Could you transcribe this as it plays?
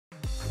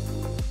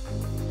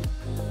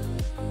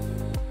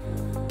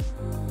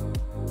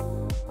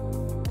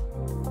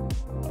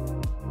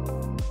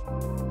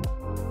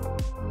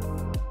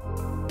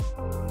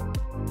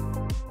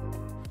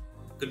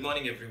Good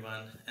morning,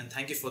 everyone, and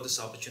thank you for this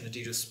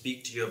opportunity to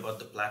speak to you about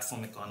the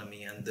platform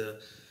economy and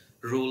the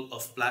role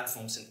of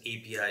platforms and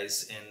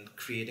APIs in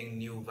creating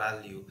new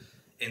value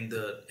in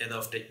the era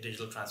of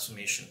digital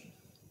transformation.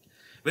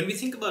 When we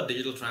think about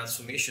digital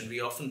transformation,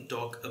 we often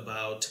talk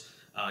about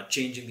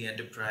changing the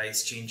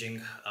enterprise,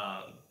 changing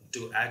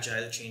to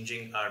agile,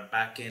 changing our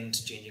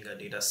backend, changing our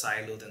data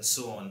silos, and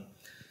so on.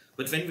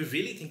 But when we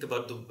really think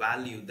about the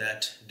value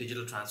that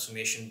digital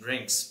transformation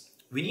brings,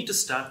 we need to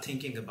start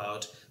thinking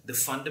about the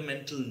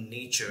fundamental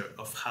nature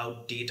of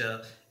how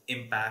data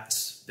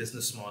impacts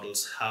business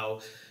models, how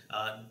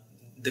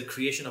the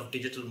creation of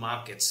digital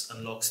markets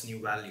unlocks new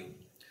value.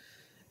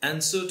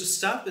 And so to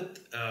start with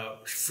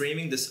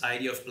framing this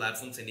idea of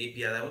platforms and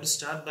API, I want to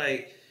start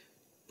by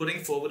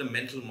putting forward a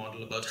mental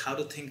model about how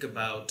to think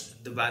about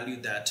the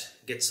value that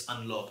gets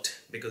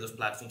unlocked because of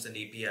platforms and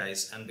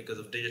APIs and because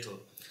of digital.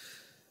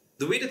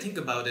 The way to think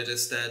about it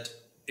is that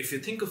if you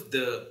think of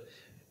the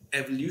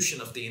evolution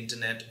of the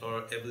internet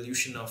or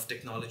evolution of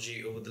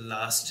technology over the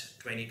last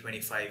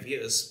 20-25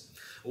 years,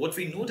 what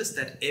we notice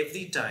that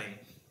every time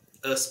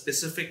a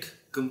specific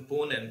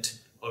component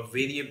or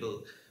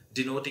variable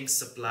denoting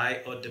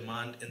supply or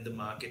demand in the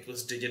market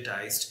was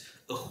digitized,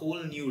 a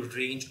whole new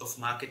range of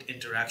market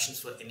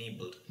interactions were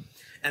enabled.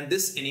 And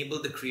this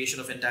enabled the creation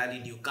of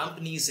entirely new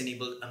companies,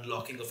 enabled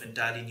unlocking of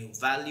entirely new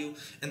value.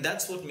 And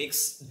that's what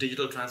makes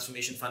digital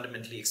transformation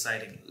fundamentally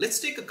exciting.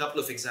 Let's take a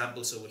couple of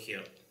examples over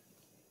here.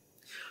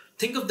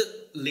 Think of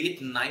the late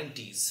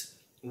 90s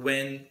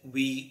when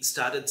we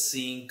started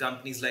seeing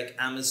companies like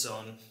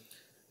Amazon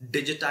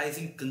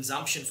digitizing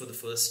consumption for the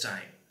first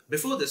time.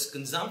 Before this,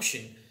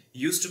 consumption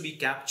used to be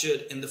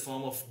captured in the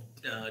form of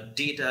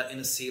data in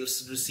a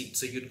sales receipt.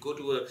 So you'd go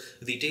to a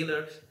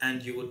retailer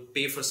and you would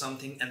pay for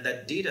something, and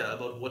that data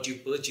about what you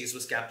purchased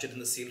was captured in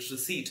the sales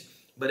receipt,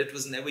 but it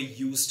was never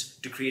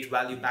used to create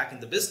value back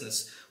in the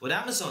business. What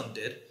Amazon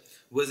did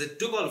was it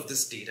took all of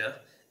this data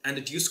and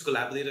it used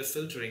collaborative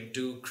filtering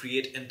to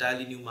create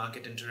entirely new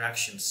market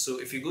interactions. So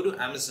if you go to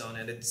Amazon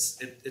and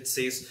it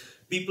says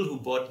people who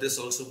bought this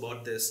also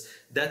bought this,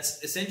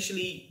 that's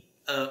essentially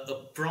a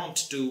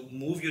prompt to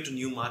move you to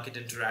new market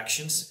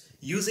interactions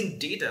using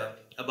data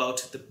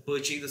about the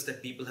purchases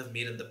that people have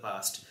made in the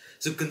past.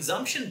 So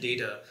consumption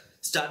data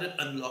started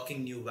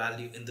unlocking new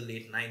value in the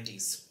late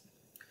 90s.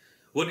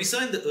 What we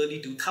saw in the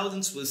early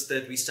 2000s was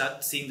that we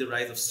started seeing the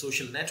rise of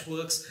social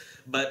networks,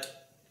 but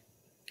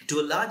to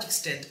a large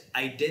extent,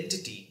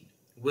 identity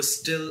was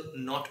still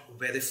not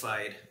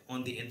verified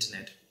on the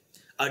internet.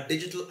 Our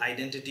digital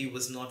identity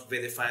was not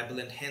verifiable,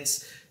 and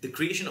hence the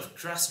creation of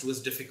trust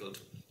was difficult.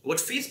 What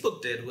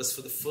Facebook did was,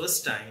 for the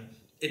first time,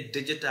 it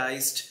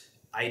digitized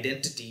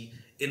identity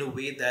in a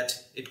way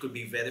that it could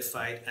be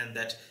verified and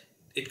that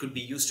it could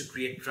be used to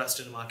create trust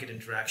in market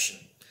interaction.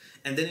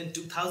 And then in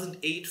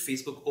 2008,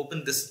 Facebook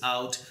opened this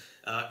out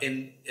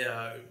to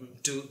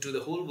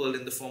the whole world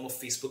in the form of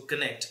Facebook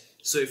Connect.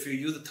 So if you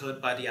use a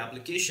third-party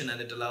application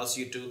and it allows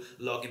you to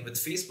log in with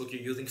Facebook,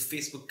 you're using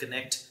Facebook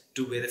Connect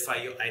to verify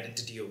your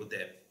identity over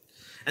there.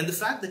 And the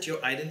fact that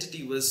your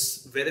identity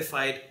was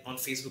verified on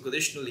Facebook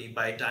originally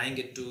by tying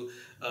it to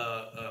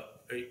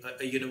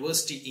a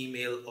university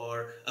email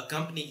or a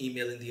company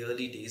email in the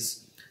early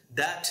days,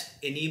 that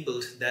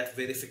enabled that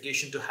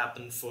verification to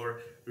happen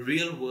for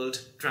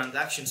real-world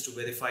transactions to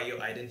verify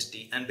your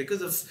identity. And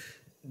because of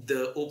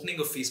the opening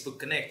of Facebook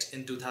Connect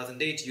in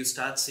 2008, you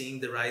start seeing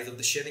the rise of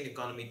the sharing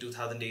economy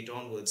 2008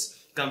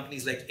 onwards.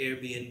 Companies like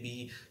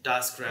Airbnb,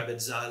 TaskRabbit,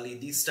 Zarly,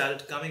 these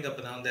started coming up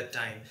around that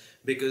time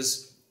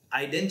because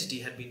identity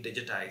had been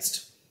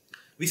digitized.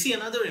 We see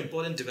another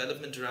important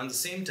development around the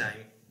same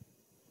time.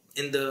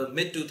 In the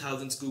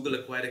mid-2000s, Google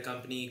acquired a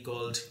company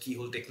called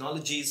Keyhole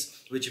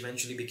Technologies, which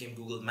eventually became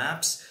Google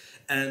Maps.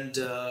 And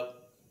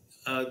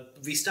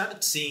we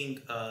started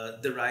seeing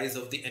the rise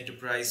of the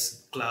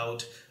enterprise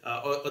cloud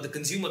or the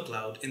consumer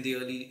cloud in the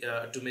early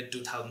to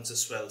mid-2000s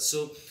as well.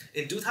 So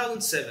in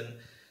 2007,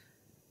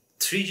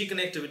 3G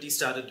connectivity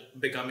started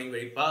becoming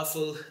very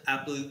powerful.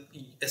 Apple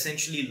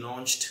essentially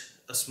launched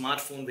a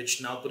smartphone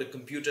which now put a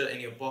computer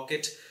in your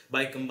pocket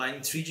by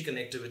combining 3G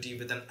connectivity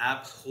with an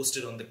app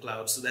hosted on the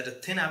cloud, so that a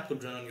thin app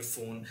could run on your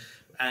phone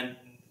and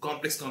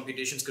complex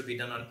computations could be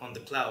done on the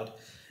cloud.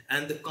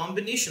 And the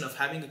combination of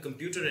having a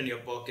computer in your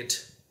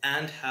pocket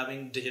and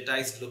having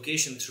digitized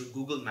location through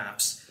Google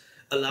Maps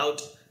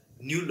allowed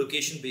new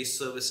location-based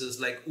services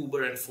like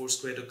Uber and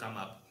Foursquare to come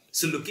up.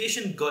 So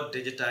location got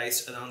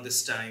digitized around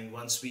this time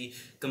once we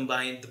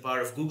combined the power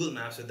of Google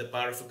Maps with the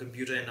power of a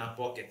computer in our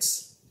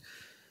pockets.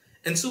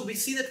 And so we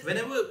see that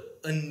whenever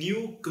a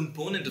new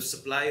component of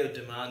supply or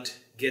demand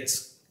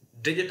gets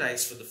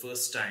digitized for the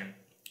first time,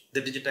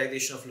 the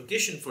digitization of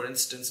location, for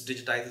instance,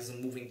 digitizes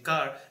a moving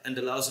car and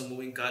allows a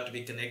moving car to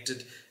be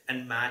connected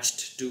and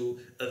matched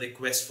to a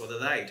request for the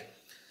ride.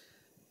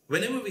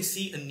 Whenever we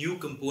see a new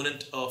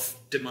component of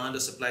demand or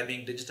supply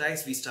being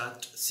digitized, we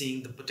start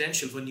seeing the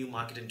potential for new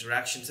market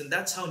interactions, and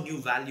that's how new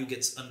value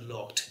gets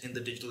unlocked in the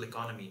digital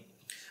economy.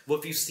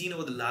 What we've seen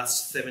over the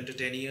last 7 to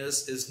 10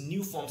 years is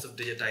new forms of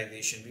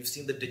digitization. We've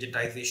seen the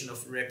digitization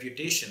of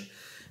reputation.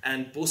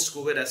 and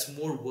post-COVID, as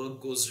more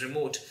work goes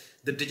remote,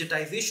 the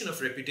digitization of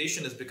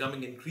reputation is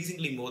becoming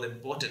increasingly more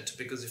important,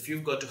 because if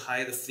you've got to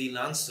hire the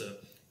freelancer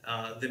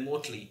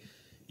remotely,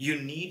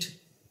 you need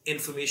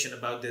information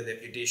about their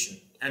reputation,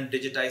 and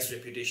digitized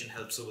reputation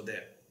helps over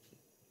there.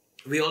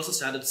 We also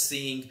started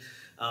seeing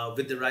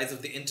with the rise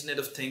of the Internet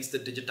of Things, the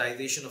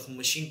digitization of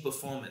machine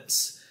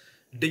performance.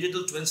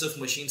 Digital twins of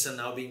machines are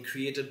now being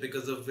created,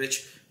 because of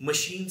which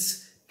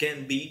machines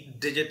can be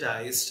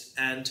digitized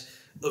and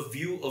a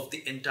view of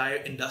the entire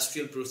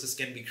industrial process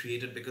can be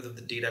created because of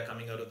the data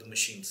coming out of the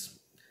machines.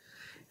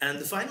 And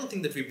the final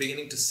thing that we're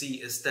beginning to see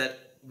is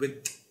that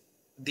with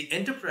the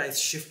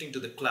enterprise shifting to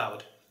the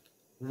cloud,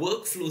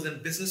 workflows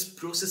and business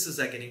processes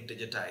are getting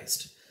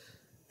digitized.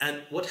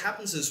 And what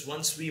happens is,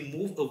 once we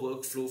move a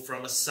workflow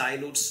from a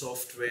siloed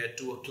software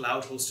to a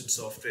cloud-hosted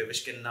software,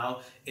 which can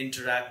now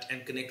interact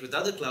and connect with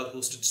other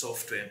cloud-hosted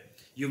software,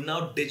 you've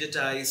now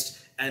digitized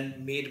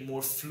and made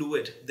more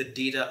fluid the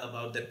data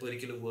about that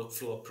particular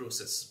workflow or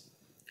process.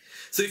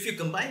 So if you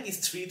combine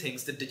these three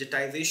things, the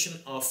digitization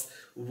of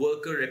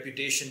worker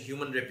reputation,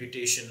 human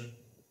reputation,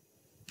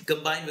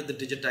 combined with the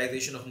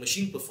digitization of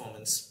machine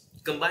performance,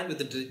 combined with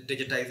the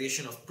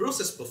digitization of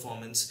process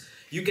performance,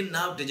 you can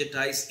now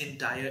digitize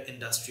entire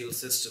industrial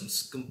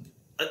systems.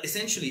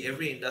 Essentially,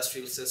 every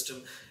industrial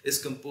system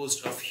is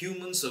composed of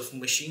humans, of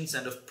machines,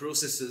 and of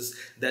processes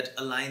that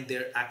align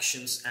their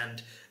actions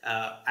and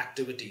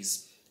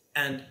activities.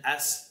 And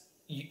as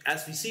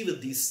we see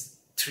with these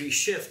three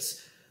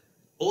shifts,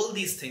 all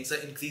these things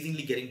are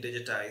increasingly getting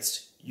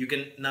digitized. You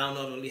can now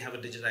not only have a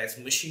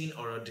digitized machine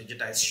or a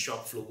digitized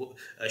shop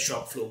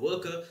floor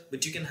worker,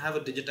 but you can have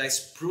a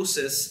digitized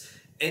process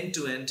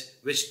end-to-end,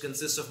 which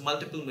consists of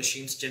multiple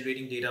machines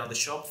generating data on the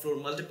shop floor,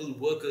 multiple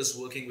workers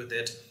working with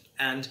it,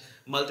 and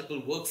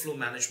multiple workflow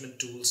management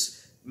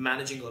tools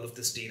managing all of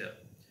this data.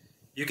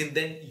 You can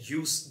then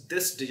use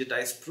this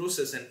digitized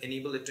process and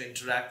enable it to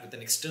interact with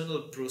an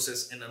external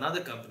process in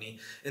another company,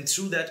 and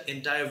through that,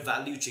 entire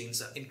value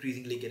chains are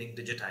increasingly getting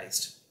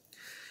digitized.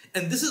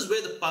 And this is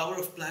where the power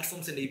of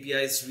platforms and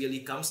APIs really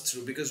comes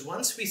through, because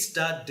once we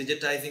start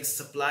digitizing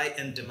supply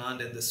and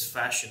demand in this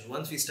fashion,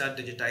 once we start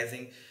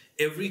digitizing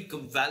every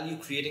value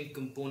creating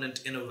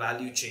component in a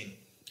value chain,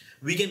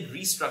 we can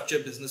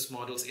restructure business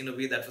models in a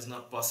way that was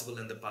not possible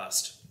in the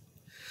past.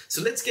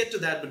 So let's get to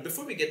that. But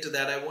before we get to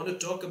that, I want to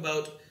talk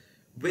about,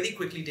 very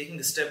quickly taking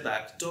a step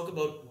back, talk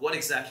about what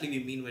exactly we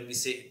mean when we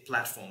say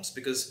platforms,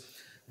 because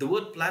the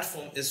word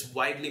platform is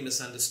widely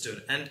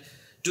misunderstood. And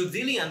to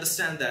really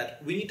understand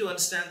that, we need to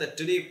understand that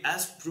today,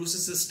 as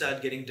processes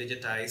start getting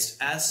digitized,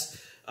 as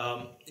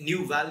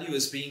new value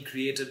is being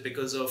created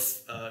because of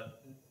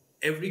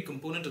every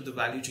component of the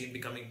value chain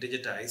becoming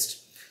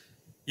digitized,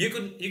 you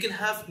can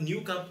have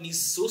new companies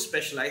so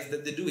specialized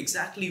that they do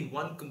exactly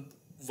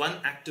one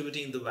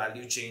activity in the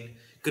value chain,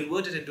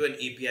 convert it into an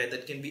API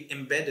that can be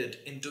embedded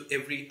into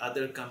every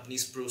other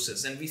company's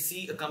process. And we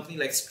see a company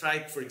like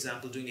Stripe, for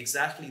example, doing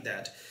exactly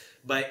that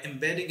by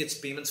embedding its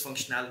payments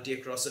functionality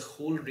across a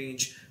whole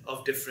range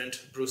of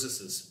different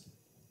processes.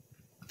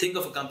 Think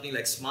of a company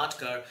like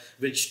SmartCar,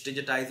 which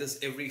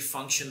digitizes every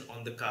function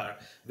on the car,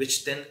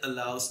 which then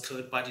allows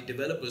third-party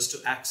developers to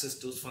access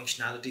those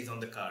functionalities on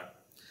the car.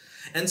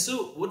 And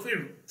so what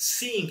we're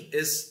seeing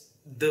is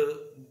the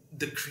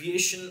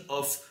creation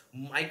of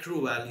micro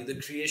value,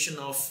 the creation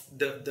of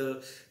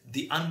the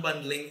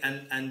unbundling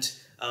and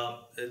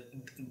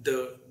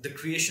the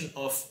creation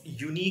of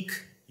unique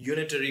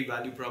unitary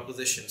value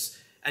propositions.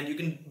 And you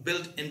can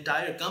build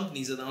entire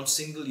companies around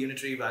single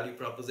unitary value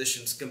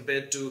propositions,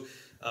 compared to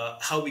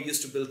how we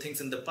used to build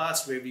things in the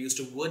past, where we used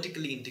to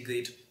vertically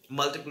integrate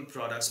multiple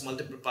products,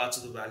 multiple parts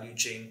of the value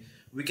chain.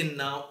 We can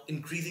now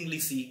increasingly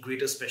see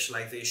greater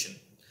specialization.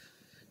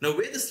 Now,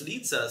 where this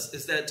leads us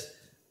is that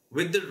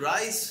with the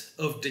rise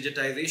of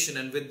digitization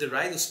and with the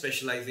rise of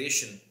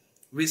specialization,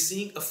 we're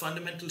seeing a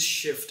fundamental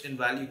shift in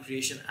value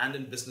creation and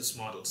in business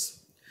models.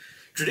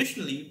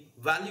 Traditionally,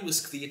 value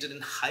was created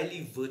in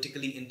highly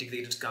vertically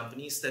integrated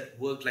companies that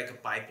worked like a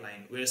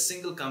pipeline, where a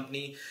single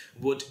company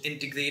would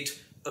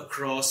integrate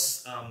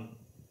across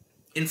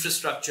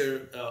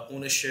infrastructure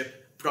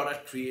ownership,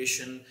 product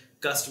creation,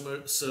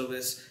 customer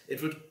service.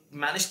 It would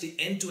manage the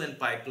end-to-end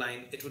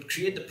pipeline. It would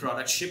create the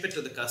product, ship it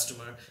to the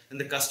customer, and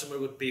the customer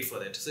would pay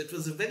for it. So it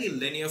was a very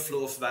linear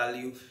flow of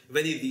value,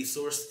 very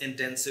resource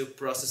intensive,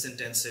 process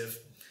intensive.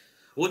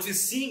 What we're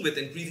seeing with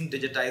increasing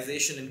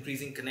digitization,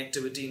 increasing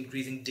connectivity,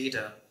 increasing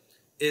data,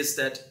 is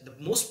that the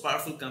most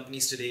powerful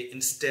companies today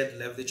instead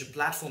leverage a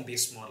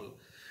platform-based model,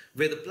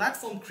 where the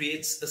platform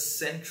creates a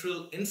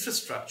central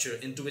infrastructure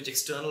into which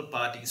external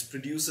parties,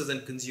 producers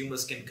and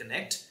consumers can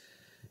connect,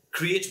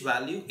 create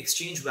value,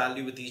 exchange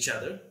value with each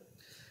other.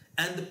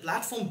 And the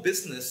platform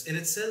business in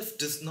itself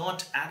does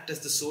not act as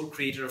the sole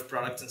creator of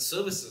products and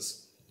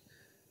services.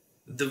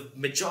 The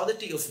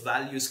majority of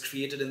value is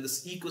created in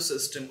this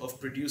ecosystem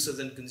of producers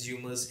and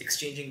consumers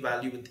exchanging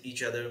value with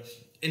each other,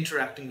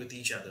 interacting with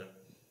each other.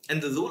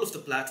 And the role of the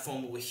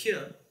platform over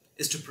here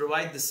is to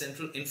provide the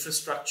central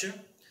infrastructure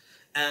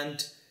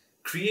and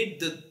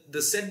create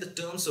set the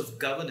terms of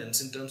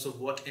governance in terms of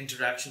what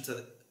interactions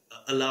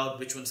allowed,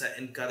 which ones are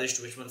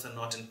encouraged, which ones are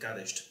not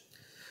encouraged.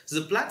 So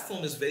the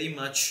platform is very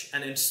much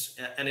an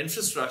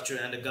infrastructure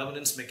and a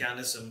governance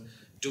mechanism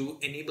to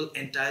enable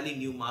entirely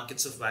new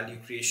markets of value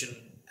creation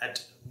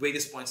at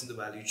various points in the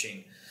value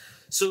chain.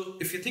 So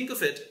if you think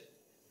of it,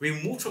 we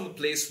moved from a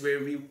place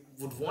where we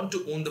would want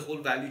to own the whole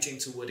value chain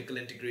through vertical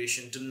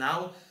integration to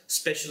now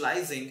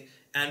specializing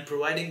and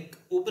providing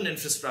open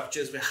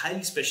infrastructures where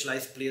highly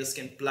specialized players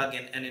can plug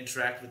in and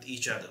interact with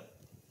each other.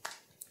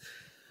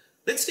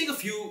 Let's take a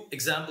few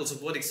examples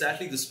of what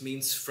exactly this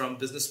means from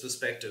business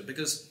perspective,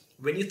 because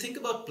when you think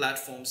about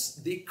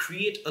platforms, they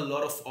create a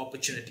lot of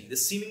opportunity. They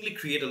seemingly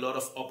create a lot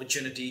of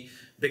opportunity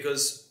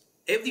because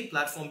every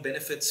platform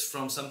benefits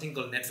from something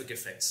called network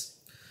effects.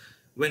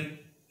 When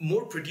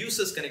more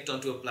producers connect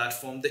onto a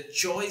platform, the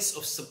choice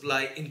of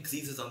supply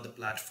increases on the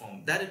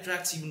platform. That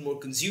attracts even more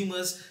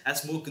consumers.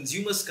 As more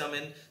consumers come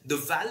in, the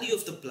value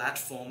of the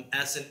platform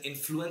as an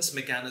influence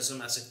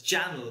mechanism, as a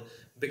channel,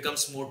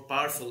 becomes more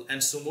powerful,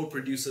 and so more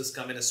producers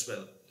come in as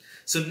well.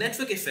 So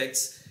network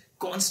effects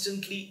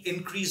constantly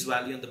increase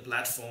value on the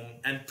platform,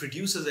 and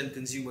producers and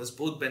consumers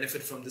both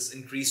benefit from this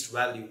increased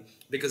value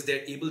because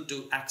they're able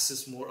to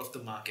access more of the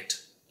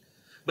market.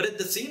 But at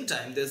the same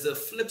time, there's a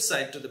flip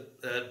side to the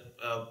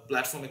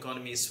platform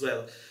economy as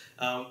well.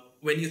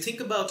 When you think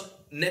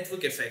about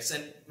network effects,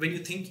 and when you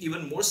think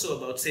even more so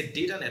about, say,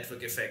 data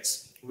network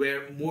effects,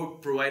 where more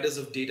providers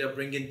of data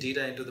bring in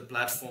data into the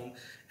platform,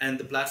 and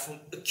the platform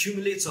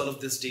accumulates all of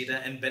this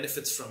data and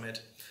benefits from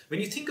it. When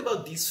you think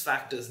about these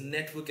factors,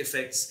 network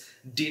effects,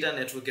 data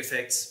network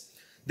effects,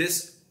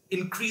 there's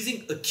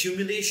increasing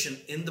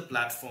accumulation in the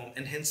platform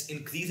and hence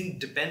increasing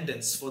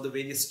dependence for the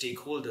various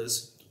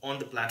stakeholders on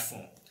the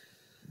platform.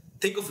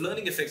 Think of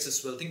learning effects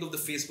as well. Think of the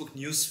Facebook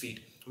newsfeed,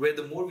 where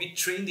the more we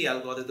train the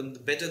algorithm, the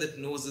better that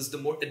knows us, the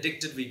more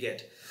addicted we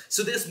get.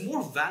 So there's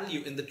more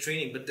value in the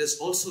training, but there's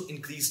also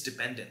increased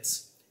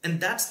dependence. And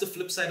that's the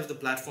flip side of the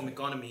platform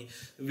economy.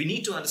 We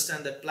need to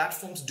understand that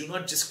platforms do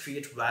not just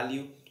create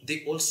value,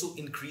 they also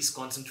increase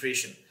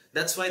concentration.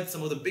 That's why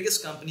some of the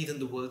biggest companies in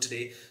the world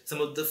today, some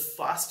of the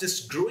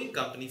fastest growing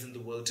companies in the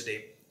world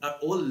today, are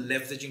all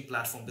leveraging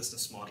platform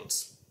business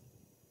models.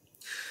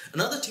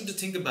 Another thing to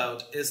think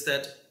about is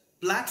that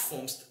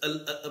platforms,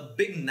 a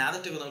big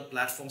narrative around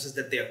platforms is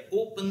that they are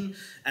open,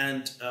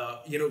 and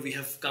we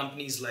have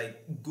companies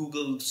like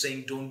Google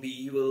saying don't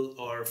be evil,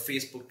 or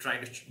Facebook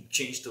trying to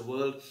change the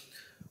world.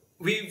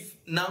 We've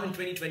now in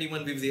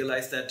 2021 we've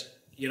realized that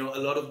a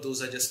lot of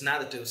those are just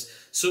narratives.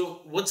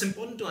 So what's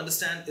important to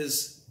understand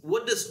is,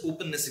 what does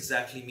openness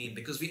exactly mean?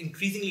 Because we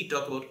increasingly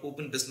talk about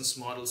open business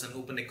models and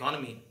open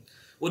economy.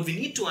 What we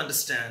need to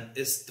understand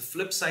is the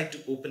flip side to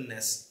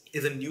openness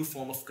is a new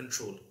form of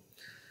control.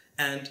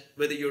 And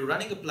whether you're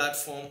running a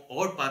platform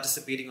or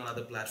participating on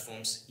other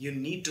platforms, you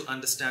need to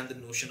understand the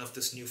notion of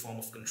this new form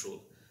of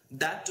control.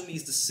 That to me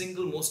is the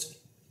single most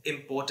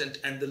important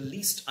and the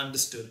least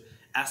understood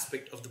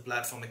aspect of the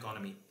platform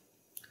economy.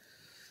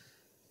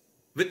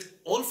 With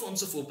all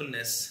forms of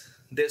openness,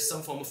 there's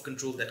some form of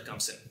control that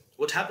comes in.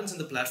 What happens in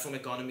the platform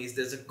economy is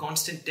there's a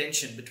constant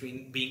tension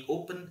between being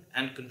open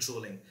and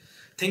controlling.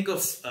 Think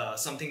of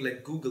something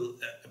like Google.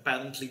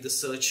 Apparently the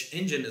search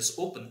engine is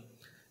open.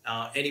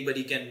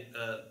 Anybody can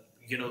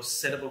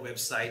set up a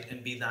website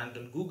and be ranked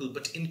on Google,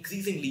 but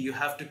increasingly you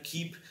have to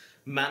keep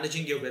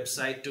managing your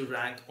website to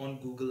rank on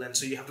Google, and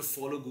so you have to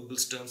follow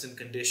Google's terms and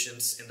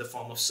conditions in the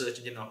form of search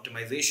engine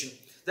optimization.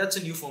 That's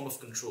a new form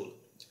of control.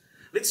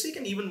 Let's take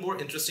an even more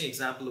interesting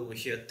example over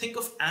here. Think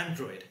of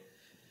Android.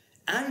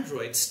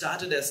 Android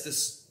started as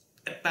this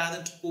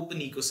apparent open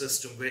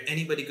ecosystem where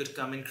anybody could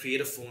come and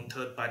create a phone,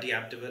 third-party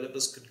app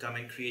developers could come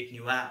and create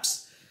new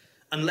apps.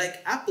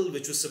 Unlike Apple,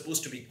 which was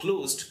supposed to be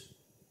closed,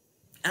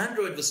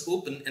 Android was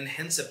open and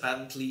hence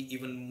apparently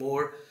even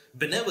more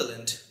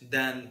benevolent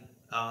than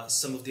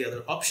some of the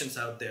other options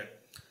out there.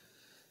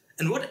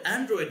 And what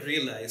Android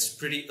realized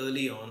pretty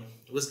early on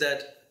was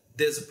that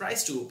there's a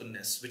price to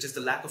openness, which is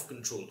the lack of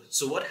control.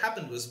 So what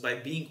happened was, by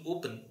being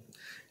open,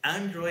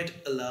 Android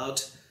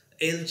allowed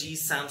LG,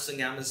 Samsung,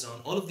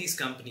 Amazon, all of these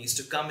companies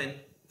to come in,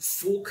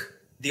 fork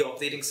the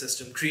operating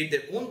system, create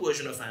their own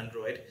version of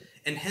Android,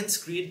 and hence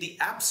create the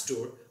App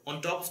Store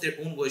on top of their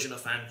own version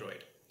of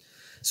Android.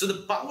 So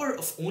the power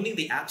of owning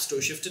the App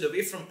Store shifted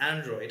away from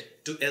Android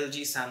to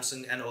LG,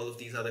 Samsung, and all of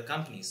these other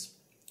companies.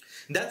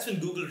 That's when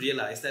Google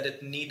realized that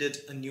it needed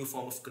a new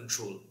form of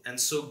control. And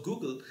so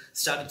Google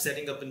started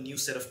setting up a new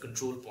set of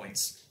control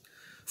points.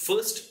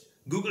 First,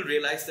 Google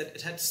realized that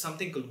it had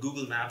something called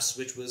Google Maps,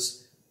 which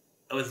was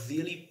a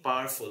really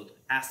powerful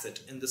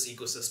asset in this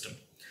ecosystem.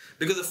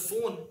 Because a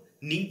phone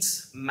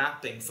needs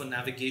mapping for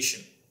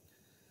navigation.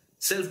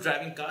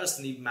 Self-driving cars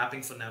need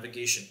mapping for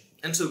navigation.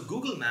 And so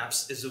Google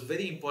Maps is a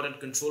very important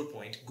control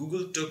point.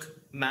 Google took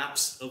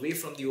maps away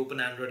from the open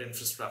Android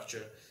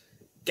infrastructure,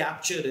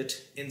 captured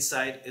it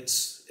inside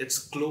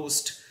its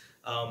closed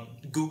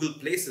Google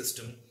Play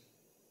system,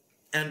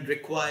 and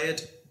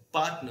required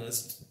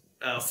partners,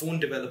 phone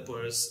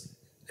developers,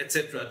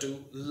 etc.,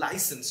 to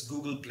license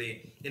Google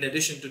Play in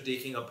addition to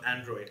taking up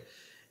Android.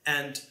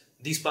 And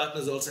These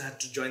partners also had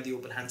to join the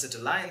Open Handset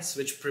Alliance,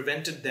 which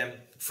prevented them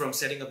from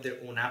setting up their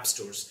own app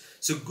stores.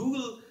 So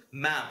Google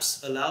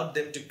Maps allowed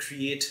them to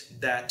create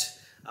that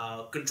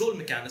control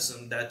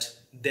mechanism that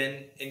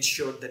then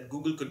ensured that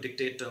Google could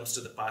dictate terms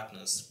to the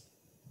partners.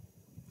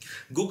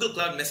 Google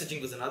Cloud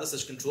Messaging was another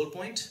such control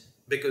point,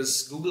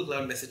 because Google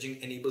Cloud Messaging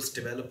enables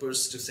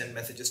developers to send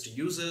messages to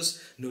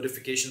users,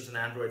 notifications on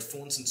Android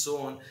phones, and so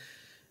on.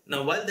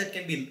 Now, while that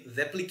can be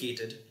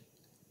replicated,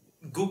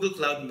 Google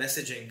Cloud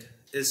Messaging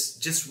is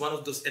just one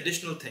of those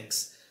additional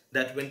things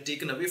that, when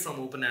taken away from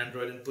Open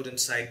Android and put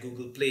inside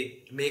Google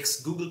Play, makes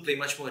Google Play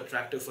much more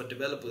attractive for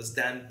developers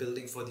than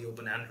building for the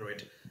Open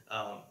Android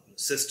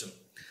system.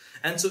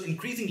 And so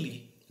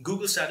increasingly,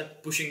 Google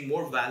started pushing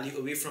more value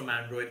away from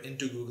Android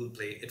into Google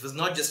Play. It was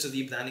not just a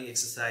rebranding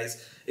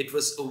exercise, it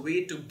was a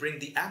way to bring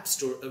the App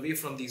Store away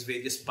from these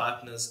various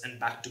partners and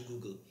back to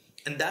Google.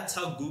 And that's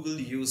how Google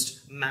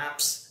used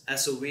Maps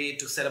as a way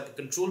to set up a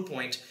control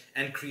point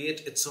and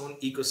create its own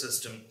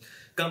ecosystem.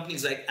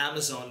 Companies like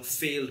Amazon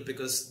failed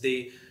because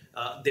their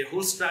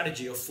whole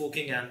strategy of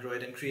forking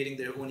Android and creating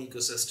their own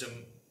ecosystem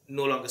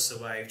no longer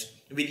survived.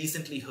 We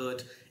recently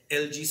heard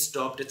LG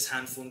stopped its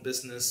handphone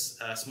business,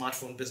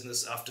 smartphone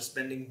business, after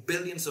spending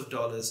billions of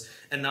dollars,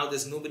 and now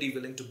there's nobody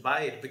willing to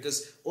buy it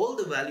because all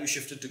the value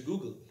shifted to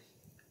Google.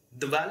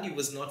 The value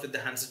was not with the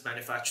handset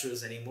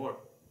manufacturers anymore.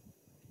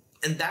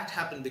 And that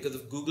happened because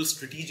of Google's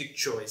strategic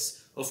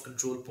choice of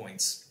control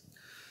points.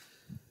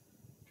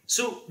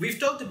 So we've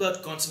talked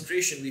about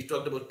concentration, we've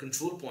talked about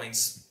control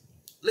points.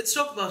 Let's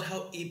talk about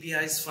how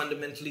APIs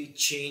fundamentally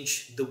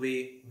change the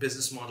way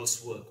business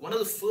models work. One of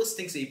the first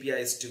things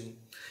APIs do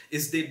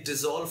is they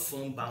dissolve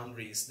firm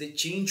boundaries. They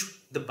change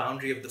the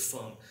boundary of the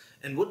firm.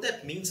 And what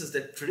that means is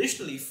that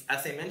traditionally,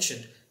 as I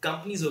mentioned,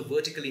 companies were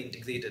vertically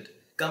integrated.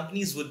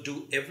 Companies would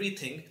do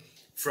everything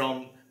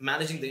from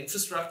managing the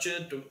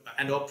infrastructure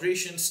and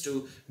operations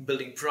to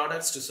building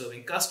products to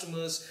serving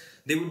customers.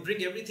 They would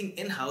bring everything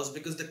in-house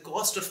because the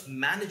cost of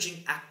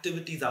managing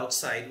activities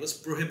outside was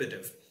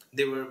prohibitive.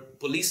 There were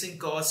policing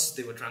costs,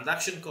 there were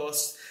transaction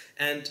costs,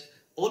 and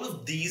all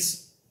of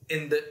these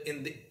in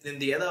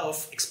the era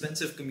of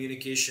expensive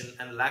communication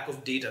and lack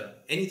of data,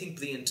 anything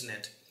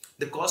pre-internet,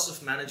 the cost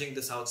of managing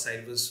this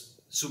outside was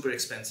super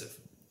expensive.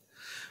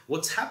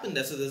 What's happened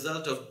as a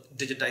result of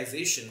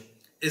digitization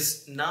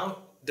is now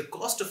the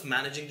cost of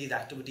managing these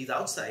activities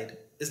outside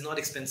is not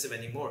expensive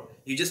anymore.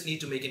 You just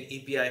need to make an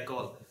API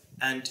call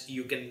and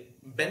you can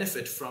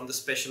benefit from the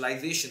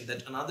specialization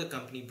that another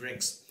company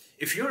brings.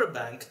 If you're a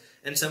bank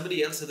and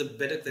somebody else has a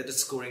better credit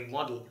scoring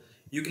model,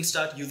 you can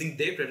start using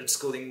their credit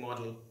scoring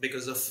model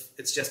because of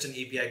it's just an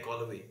API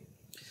call away.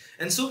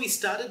 And so we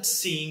started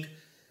seeing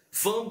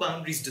firm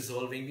boundaries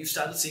dissolving. We've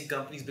started seeing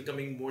companies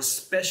becoming more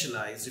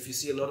specialized. If you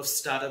see a lot of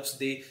startups,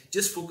 they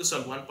just focus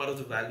on one part of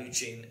the value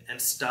chain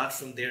and start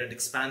from there and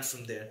expand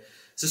from there.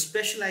 So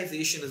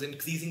specialization is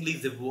increasingly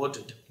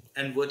rewarded,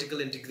 and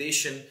vertical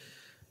integration,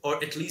 or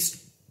at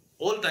least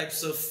all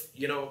types of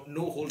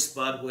no holds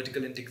barred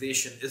vertical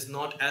integration, is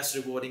not as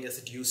rewarding as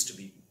it used to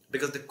be,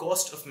 because the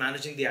cost of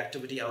managing the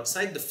activity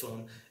outside the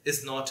firm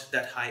is not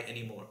that high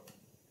anymore.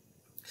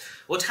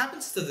 What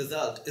happens as a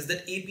result is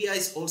that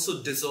APIs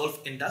also dissolve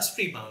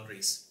industry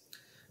boundaries,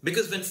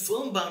 because when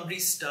firm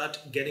boundaries start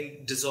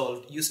getting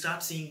dissolved, you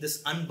start seeing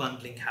this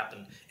unbundling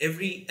happen.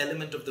 Every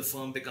element of the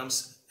firm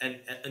becomes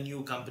a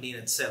new company in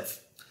itself.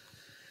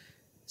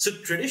 So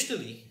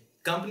traditionally,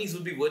 companies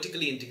would be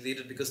vertically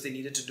integrated because they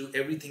needed to do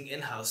everything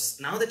in-house.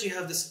 Now that you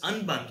have this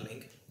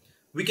unbundling,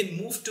 we can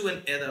move to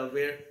an era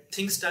where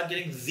things start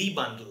getting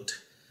rebundled.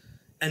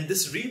 And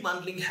this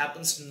rebundling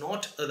happens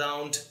not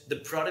around the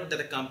product that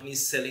a company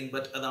is selling,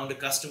 but around a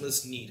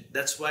customer's need.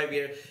 That's why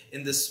we're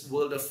in this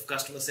world of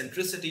customer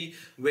centricity,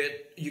 where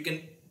you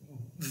can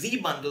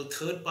rebundle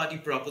third-party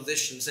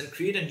propositions and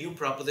create a new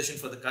proposition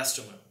for the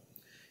customer.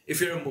 If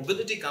you're a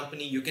mobility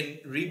company, you can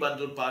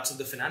rebundle parts of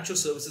the financial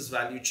services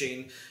value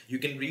chain, you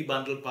can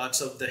rebundle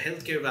parts of the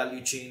healthcare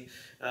value chain,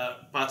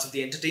 parts of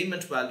the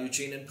entertainment value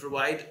chain, and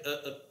provide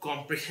a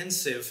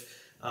comprehensive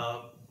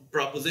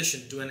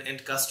proposition to an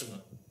end customer.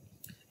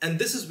 And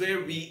this is where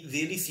we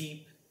really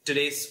see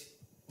today's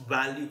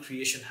value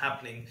creation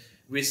happening.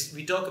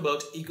 We talk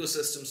about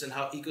ecosystems and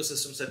how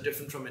ecosystems are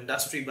different from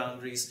industry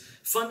boundaries.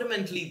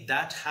 Fundamentally,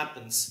 that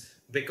happens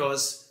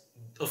because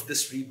of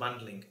this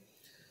rebundling.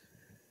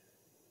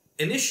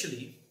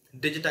 Initially,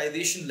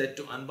 digitization led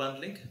to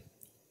unbundling.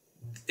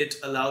 It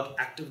allowed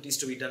activities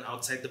to be done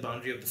outside the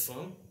boundary of the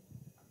firm.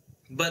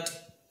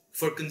 But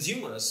for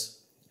consumers,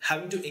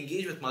 having to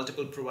engage with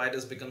multiple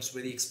providers becomes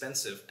very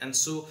expensive. And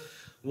so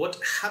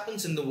what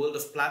happens in the world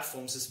of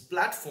platforms is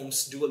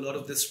platforms do a lot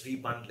of this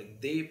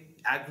rebundling. They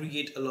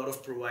aggregate a lot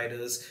of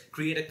providers,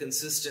 create a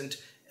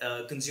consistent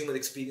consumer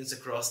experience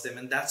across them,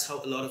 and that's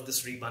how a lot of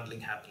this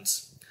rebundling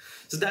happens.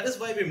 So that is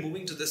why we're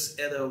moving to this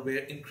era where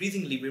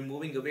increasingly we're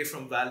moving away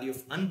from value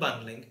of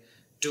unbundling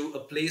to a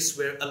place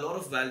where a lot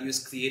of value is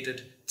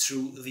created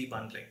through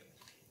rebundling.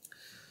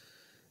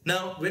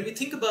 Now, when we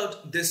think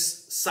about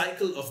this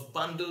cycle of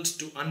bundled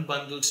to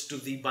unbundled to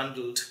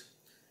rebundled,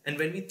 And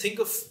when we think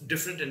of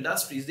different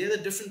industries, there are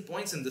different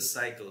points in this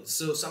cycle.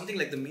 So something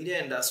like the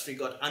media industry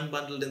got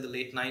unbundled in the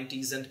late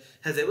 90s and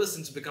has ever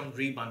since become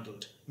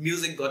rebundled.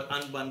 Music got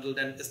unbundled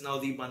and is now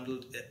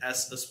rebundled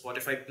as a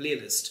Spotify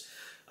playlist.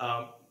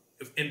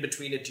 In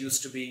between, it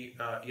used to be,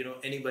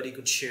 anybody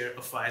could share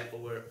a file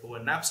over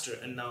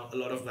Napster, and now a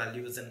lot of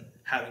value is in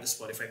having a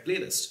Spotify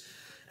playlist.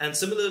 And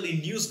similarly,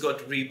 news got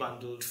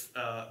rebundled,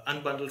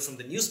 unbundled from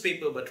the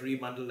newspaper, but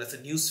rebundled as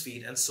a news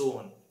feed, and so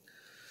on.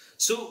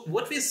 So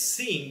what we're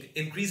seeing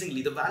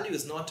increasingly, the value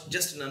is not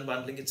just in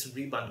unbundling, it's in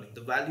rebundling.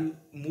 The value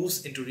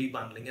moves into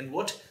rebundling. And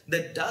what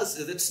that does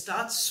is it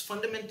starts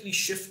fundamentally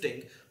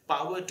shifting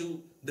power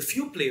to the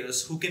few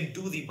players who can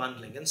do the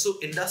bundling. And so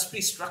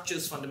industry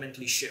structures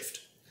fundamentally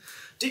shift.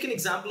 Take an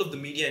example of the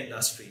media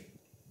industry.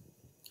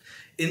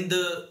 In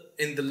the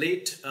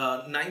late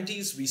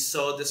 90s, we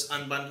saw this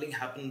unbundling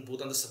happen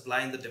both on the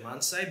supply and the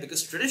demand side,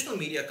 because traditional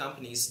media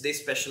companies, they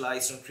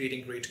specialized on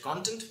creating great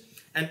content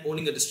and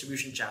owning a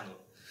distribution channel.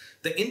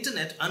 The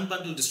internet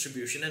unbundled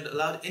distribution and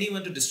allowed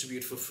anyone to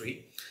distribute for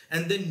free.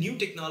 And then new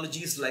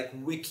technologies like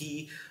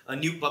Wiki,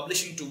 new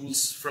publishing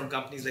tools from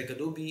companies like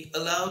Adobe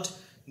allowed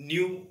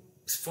new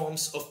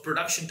forms of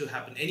production to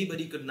happen.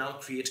 Anybody could now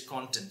create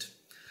content.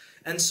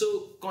 And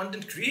so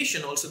content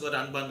creation also got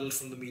unbundled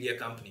from the media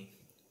company.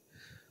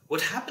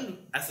 What happened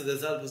as a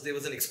result was there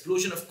was an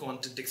explosion of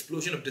content,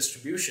 explosion of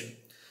distribution,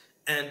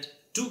 and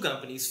two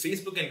companies,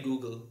 Facebook and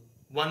Google,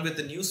 one with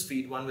the news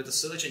feed, one with the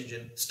search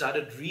engine,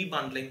 started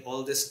rebundling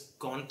all this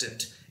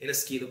content in a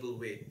scalable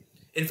way.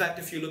 In fact,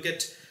 if you look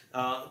at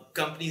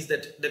companies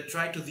that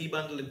tried to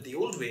rebundle it the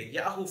old way,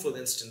 Yahoo, for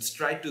instance,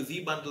 tried to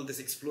rebundle this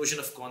explosion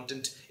of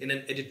content in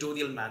an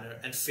editorial manner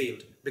and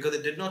failed because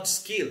it did not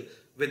scale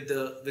with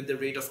the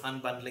rate of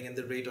unbundling and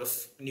the rate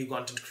of new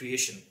content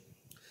creation.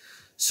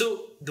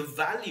 So the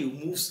value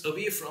moves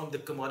away from the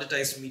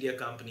commoditized media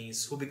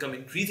companies who become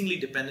increasingly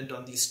dependent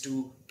on these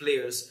two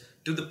players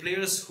to the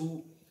players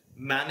who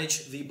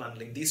manage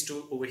rebundling. These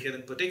two over here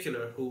in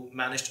particular who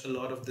managed a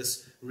lot of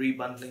this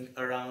rebundling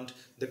around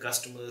the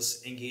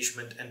customer's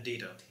engagement and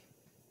data.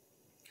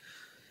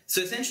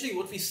 So essentially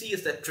what we see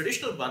is that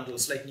traditional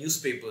bundles like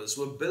newspapers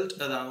were built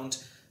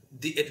around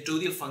the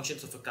editorial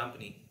functions of a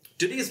company.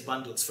 Today's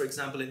bundles, for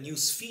example, a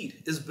news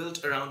feed, is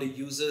built around a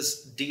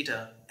user's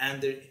data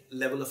and their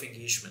level of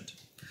engagement.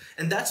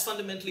 And that's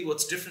fundamentally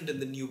what's different in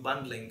the new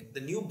bundling. The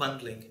new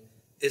bundling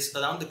is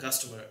around the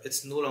customer.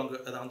 It's no longer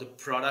around the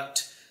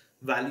product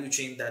value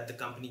chain that the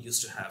company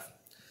used to have.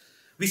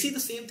 We see the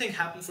same thing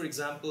happen, for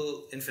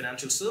example, in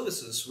financial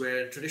services,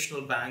 where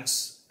traditional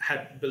banks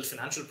had built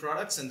financial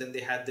products and then they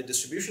had the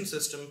distribution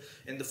system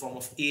in the form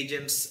of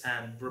agents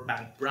and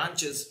bank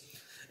branches.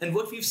 And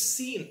what we've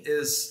seen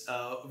is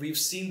we've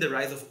seen the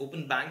rise of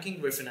open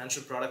banking, where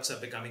financial products are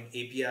becoming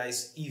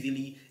APIs,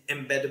 easily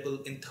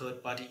embeddable in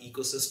third-party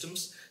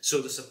ecosystems.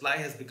 So the supply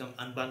has become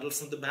unbundled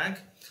from the bank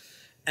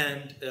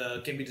and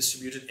can be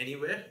distributed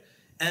anywhere.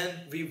 And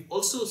we've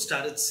also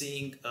started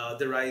seeing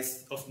the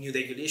rise of new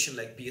regulation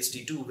like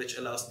PSD2, which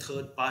allows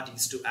third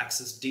parties to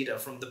access data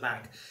from the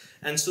bank.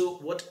 And so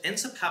what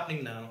ends up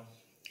happening now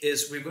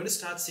is we're going to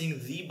start seeing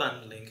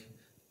rebundling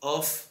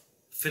of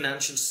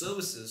financial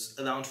services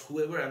around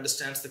whoever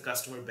understands the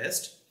customer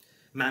best,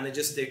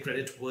 manages their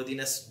credit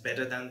worthiness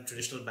better than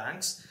traditional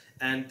banks,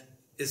 and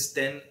is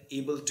then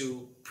able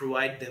to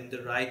provide them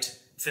the right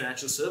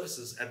financial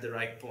services at the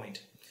right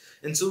point.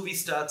 And so we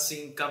start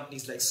seeing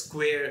companies like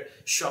Square,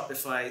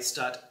 Shopify,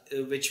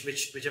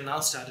 which have now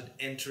started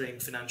entering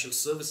financial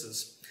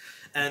services.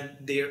 And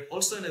they're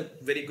also in a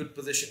very good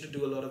position to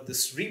do a lot of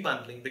this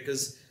rebundling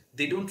because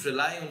they don't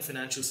rely on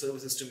financial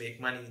services to make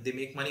money. They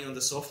make money on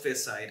the software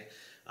side.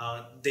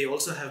 They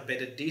also have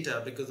better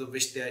data because of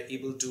which they are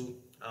able to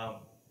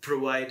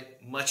provide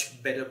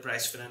much better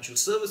priced financial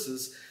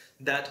services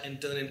that in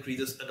turn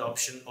increases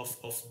adoption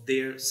of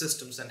their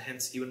systems and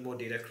hence even more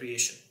data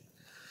creation.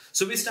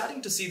 So we're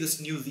starting to see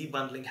this new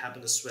rebundling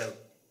happen as well.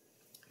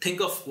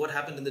 Think of what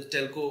happened in the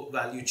telco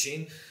value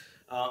chain.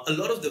 A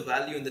lot of the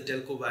value in the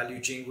telco value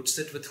chain would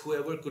sit with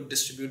whoever could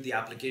distribute the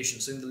application.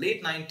 So in the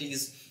late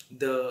 90s,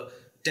 the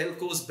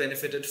telcos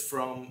benefited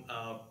from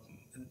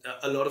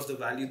a lot of the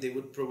value. They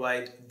would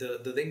provide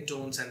the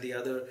ringtones and the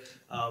other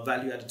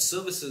value-added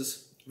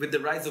services. With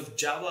the rise of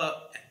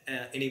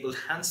Java-enabled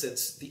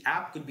handsets, the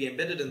app could be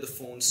embedded in the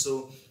phone.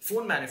 So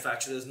phone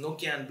manufacturers,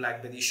 Nokia and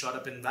BlackBerry, shot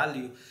up in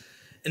value.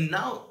 And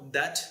now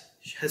that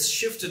has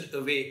shifted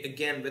away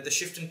again with the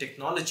shift in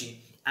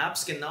technology.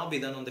 Apps can now be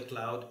done on the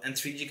cloud, and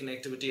 3G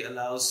connectivity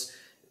allows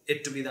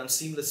it to be done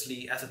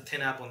seamlessly as a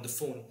thin app on the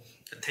phone,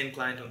 a thin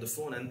client on the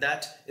phone. And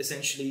that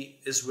essentially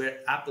is where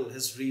Apple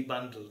has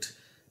rebundled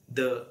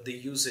the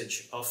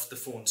usage of the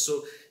phone.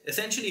 So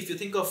essentially, if you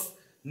think of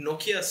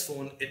Nokia's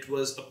phone, it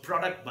was a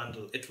product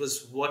bundle. It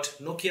was what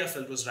Nokia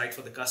felt was right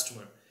for the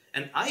customer.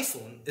 An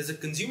iPhone is a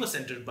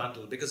consumer-centered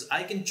bundle because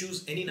I can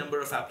choose any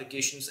number of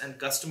applications and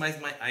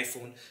customize my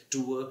iPhone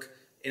to work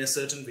in a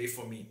certain way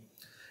for me.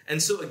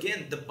 And so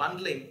again, the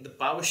bundling, the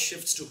power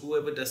shifts to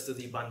whoever does the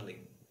rebundling.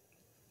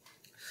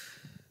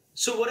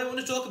 So what I want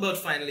to talk about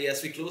finally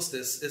as we close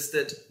this is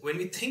that when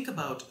we think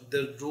about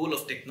the role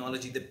of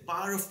technology, the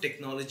power of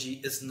technology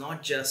is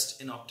not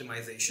just in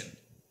optimization.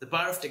 The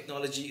power of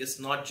technology is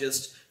not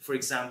just, for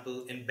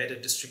example, in better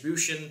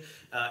distribution,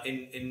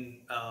 in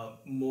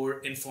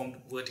more informed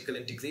vertical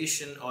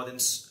integration, or in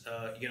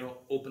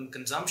open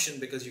consumption,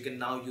 because you can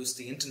now use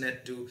the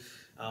internet to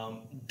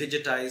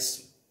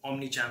digitize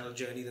omni-channel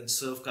journeys and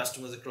serve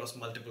customers across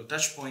multiple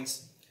touch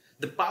points.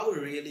 The power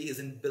really is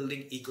in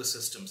building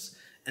ecosystems.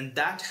 And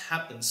that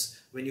happens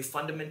when you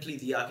fundamentally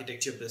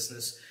re-architect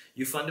business.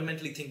 You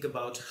fundamentally think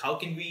about how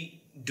can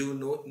we do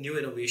new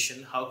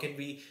innovation? How can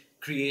we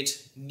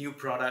create new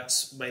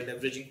products by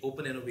leveraging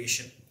open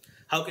innovation?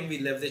 How can we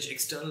leverage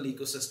external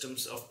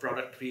ecosystems of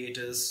product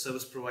creators,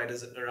 service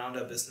providers around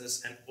our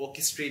business and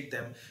orchestrate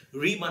them,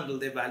 rebundle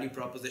their value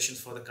propositions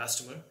for the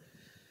customer?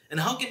 And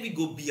how can we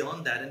go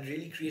beyond that and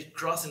really create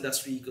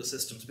cross-industry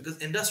ecosystems? Because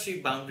industry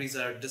boundaries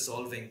are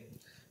dissolving.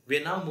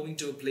 We're now moving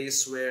to a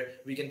place where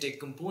we can take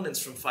components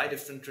from 5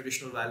 different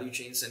traditional value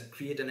chains and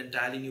create an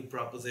entirely new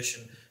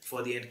proposition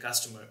for the end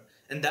customer.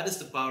 And that is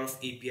the power of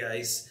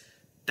APIs.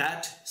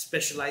 That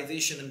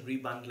specialization and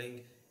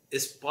rebundling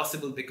is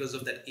possible because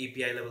of that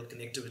API level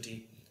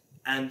connectivity.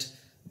 And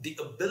the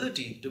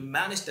ability to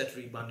manage that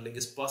rebundling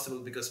is possible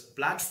because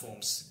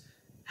platforms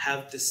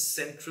have this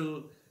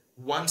central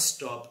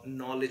one-stop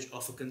knowledge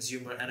of a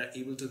consumer and are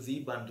able to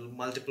rebundle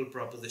multiple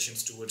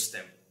propositions towards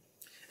them.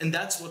 And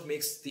that's what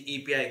makes the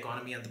API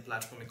economy and the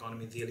platform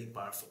economy really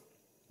powerful.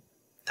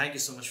 Thank you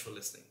so much for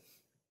listening.